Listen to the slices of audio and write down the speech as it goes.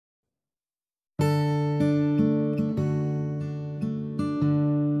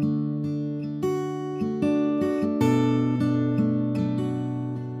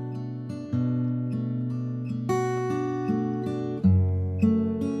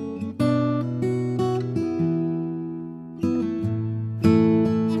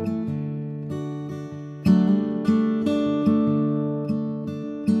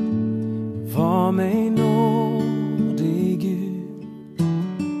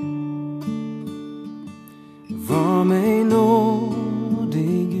Var mig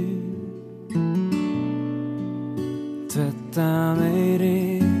nådig Gud, tvätta mig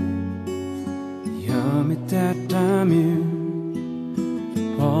ren, gör mitt hjärta mjukt.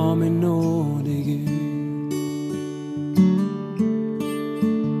 Var mig nådig Gud,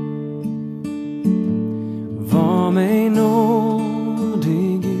 var mig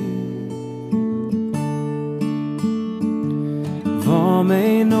nådig Gud, var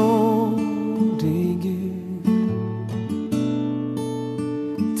mig nådig Gud,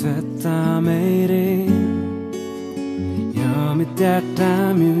 tvätta mig ren, gör mitt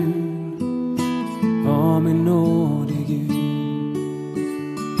hjärta mjukt. Var mig nådig Gud,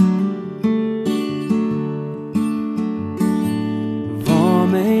 var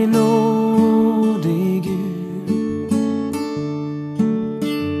mig nådig Gud,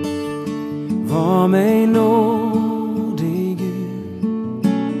 var mig nådig Gud,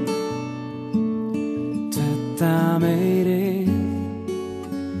 tvätta mig ren,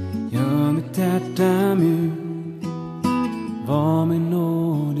 gör mitt hjärta mjukt. Var mig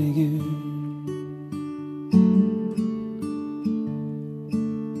nådig Gud,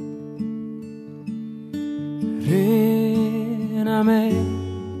 rena mig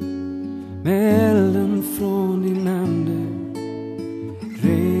med elden från din ande.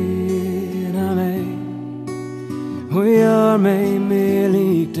 Rena mig och gör mig mer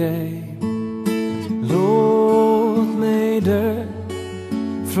lik dig. Låt mig dö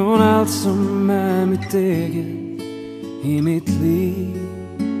från allt som är mitt eget i mitt liv.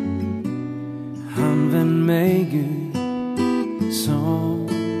 Använd mig Gud som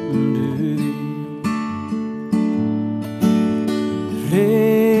du vill.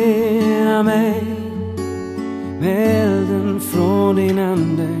 Rena mig med elden från din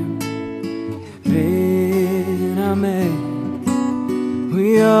ande. Rena mig och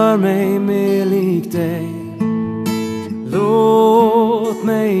gör mig mer lik dig. Låt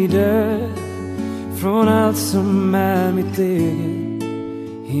mig dö från allt som är mitt eget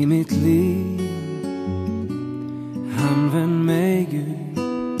i mitt liv. Använd mig Gud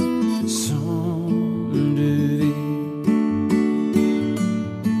som du vill.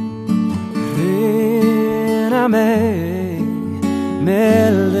 Rena mig med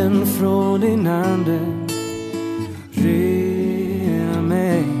elden från din ande. Rena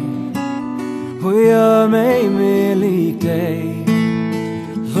mig och gör mig mer lik dig.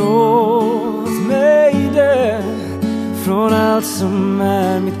 Låt mig dö från allt som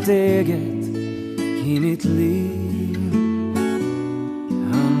är mitt eget i mitt liv.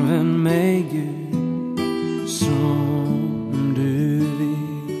 Använd mig Gud som du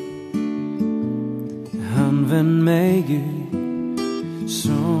vill. Använd mig Gud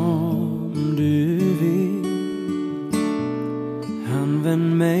som du vill.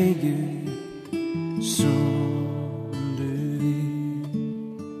 Använd mig Gud som du vill.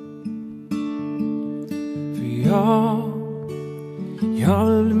 För jag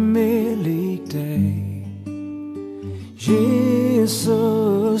vill bli mer lik dig,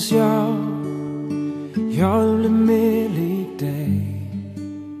 Jesus. Jag vill bli mer lik dig.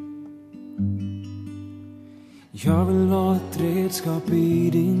 Jag vill vara ett redskap i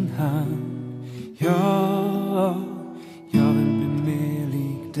din hand. Ja, jag vill bli mer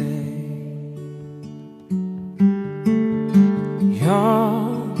lik dig. Ja,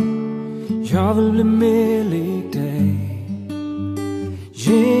 jag vill bli mer lik dig,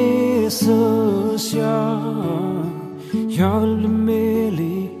 Jesus. Jag vill bli mer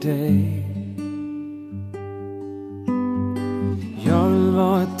lik dig. Jag vill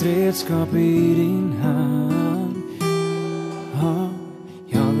vara ett redskap i din hand. Ja,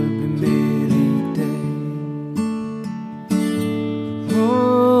 jag vill bli mer lik dig.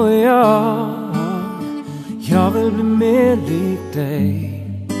 Oh, ja, jag vill bli mer lik dig,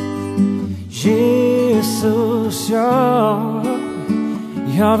 Jesus. Jag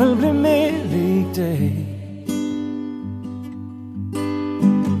vill bli mer lik dig.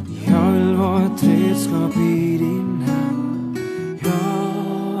 Jag vill vara ett redskap i din hand.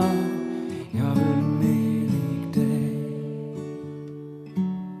 Ja, jag vill bli mer lik dig.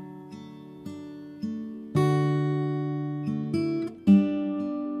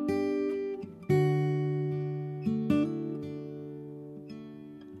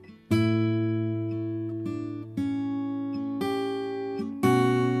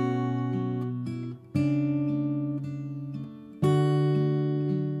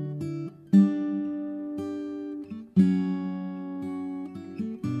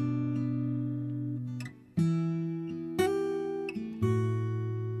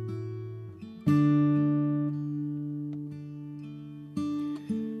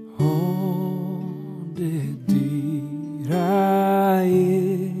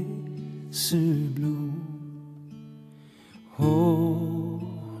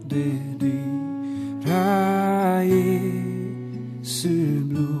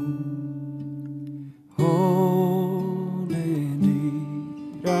 blod. Åh, det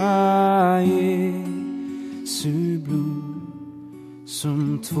dyra Jesu blod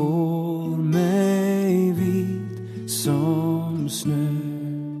som tvår mig vit som snö.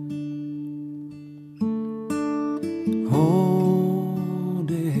 Åh,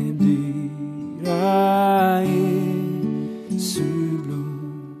 det dyra Jesu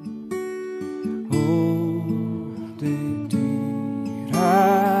blod. Åh, det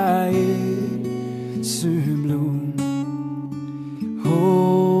dyra Jesu blod.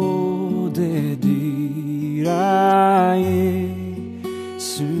 Åh, det dyra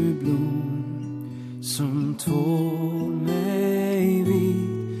Jesu blod som tvår mig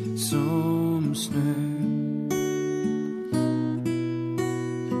vit som snö.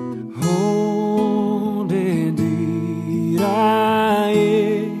 Åh, det dyra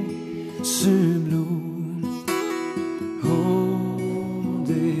Jesu blod. Åh,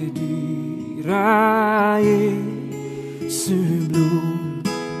 det dyra Jesu blod.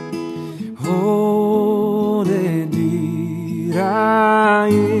 Åh, det dyra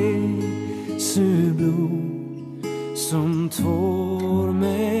Jesu blod som tvår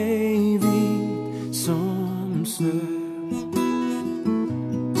mig vit som snö.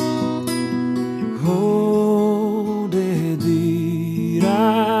 Åh, det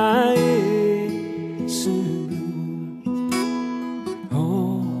dyra Jesu blod.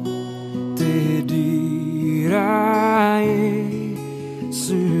 Åh, det dyra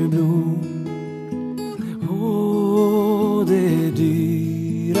Jesu blod. Åh, det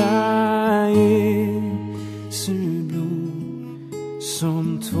dyra Jesu blod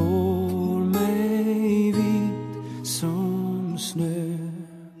som tvår mig vit som snö.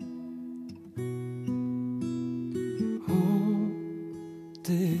 Åh,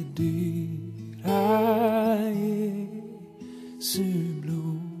 det dyra Jesu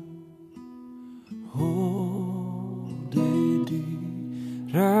blod. Åh, det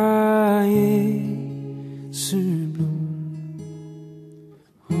dyra Jesu blod.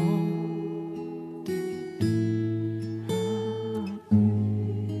 Åh, det dyra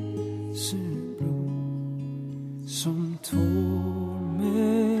Jesu blod som tvår